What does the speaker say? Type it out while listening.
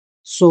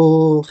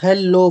So,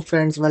 hello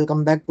friends,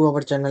 welcome back to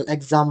our channel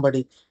Exam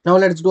Buddy. Now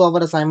let's do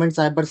our assignment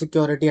cyber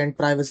security and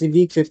privacy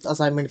week 5th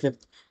assignment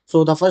 5th.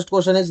 So the first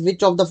question is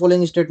which of the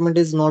following statement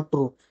is not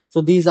true?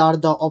 So these are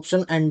the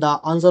option and the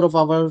answer of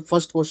our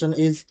first question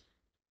is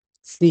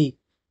C.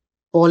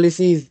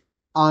 Policies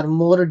are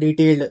more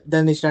detailed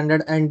than the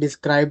standard and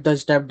describe the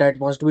step that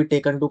must be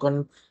taken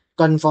to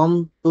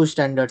conform to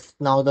standards.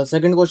 Now, the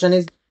second question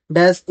is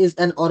DAS is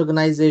an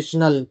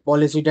organizational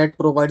policy that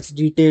provides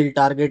detailed,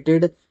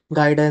 targeted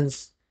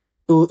guidance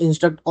to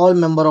instruct all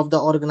members of the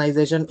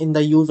organization in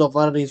the use of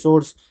a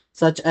resource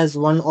such as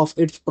one of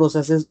its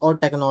processes or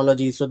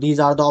technologies. So these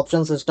are the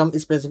option system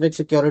specific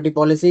security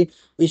policy,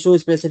 issue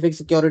specific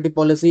security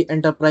policy,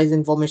 enterprise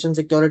information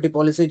security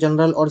policy,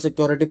 general or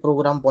security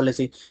program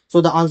policy.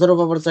 So the answer of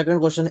our second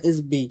question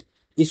is B,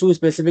 issue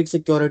specific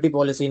security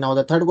policy. Now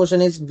the third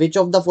question is which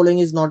of the following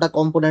is not a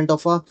component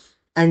of a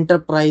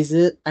enterprise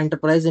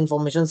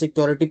information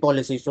security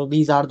policy. So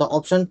these are the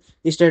option: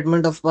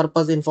 statement of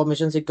purpose,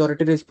 information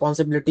security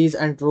responsibilities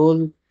and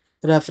role,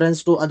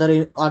 reference to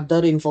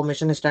other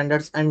information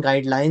standards and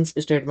guidelines,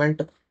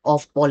 statement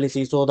of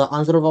policy. So the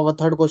answer of our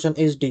third question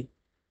is D,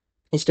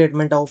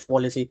 statement of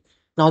policy.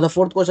 Now, the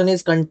fourth question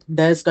is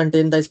does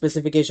contain the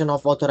specification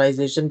of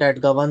authorization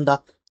that govern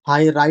the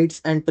high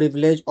rights and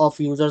privilege of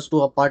users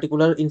to a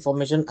particular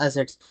information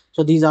assets.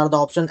 So these are the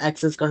option: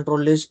 access control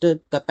list,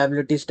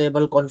 capability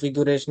stable,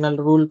 configurational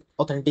rule,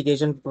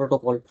 authentication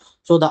protocol.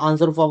 So the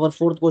answer of our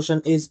fourth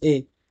question is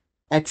A,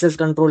 access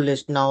control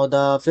list. Now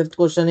the fifth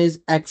question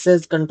is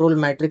access control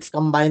matrix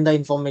combine the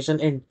information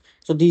in.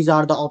 So these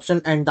are the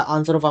option and the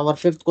answer of our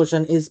fifth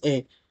question is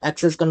A,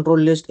 access control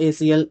list,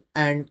 ACL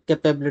and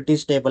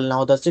capabilities table.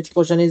 Now the sixth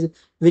question is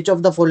which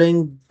of the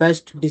following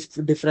best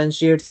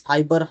differentiates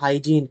cyber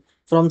hygiene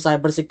from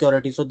cyber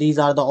security. So these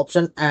are the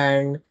option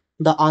and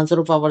the answer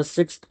of our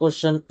sixth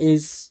question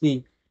is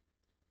C,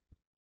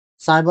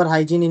 cyber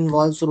hygiene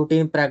involves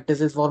routine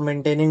practices for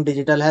maintaining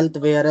digital health,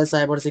 whereas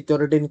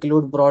cybersecurity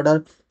include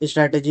broader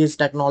strategies,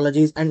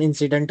 technologies, and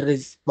incident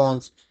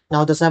response.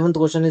 Now, the seventh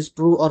question is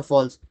true or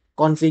false.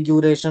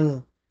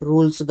 Configuration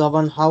rules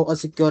govern how a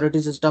security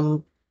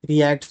system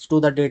reacts to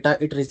the data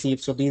it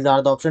receives. So these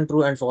are the option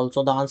true and false.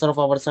 So the answer of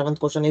our seventh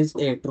question is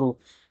A, true.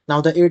 Now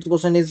the eighth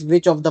question is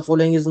which of the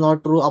following is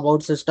not true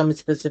about system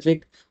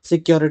specific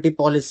security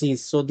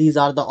policies. So these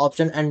are the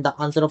option and the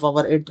answer of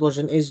our eighth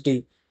question is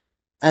D.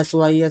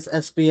 SYS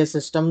SPS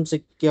system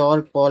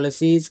secure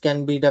policies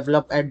can be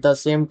developed at the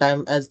same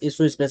time as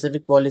issue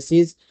specific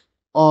policies,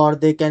 or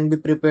they can be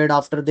prepared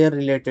after they're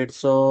related.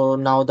 So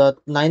now the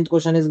ninth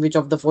question is which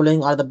of the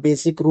following are the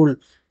basic rule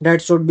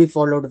that should be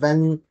followed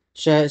when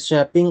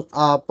shaping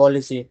a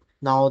policy.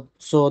 Now,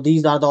 so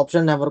these are the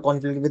option: never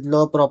conflict with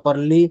law,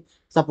 properly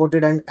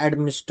supported and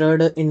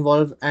administered,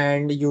 involve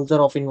and user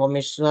of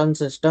information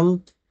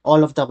system,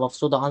 all of the above.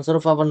 So the answer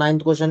of our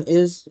ninth question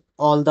is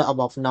all the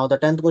above. Now the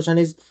tenth question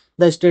is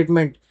the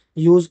statement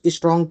use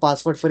strong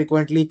password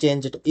frequently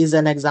changed is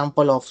an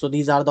example of. So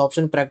these are the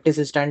option: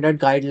 practice, standard,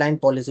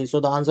 guideline, policy. So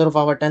the answer of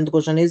our 10th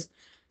question is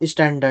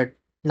standard.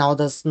 Now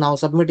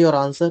submit your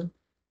answer.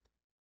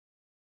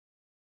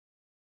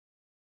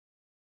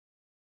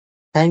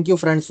 Thank you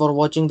friends for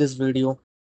watching this video.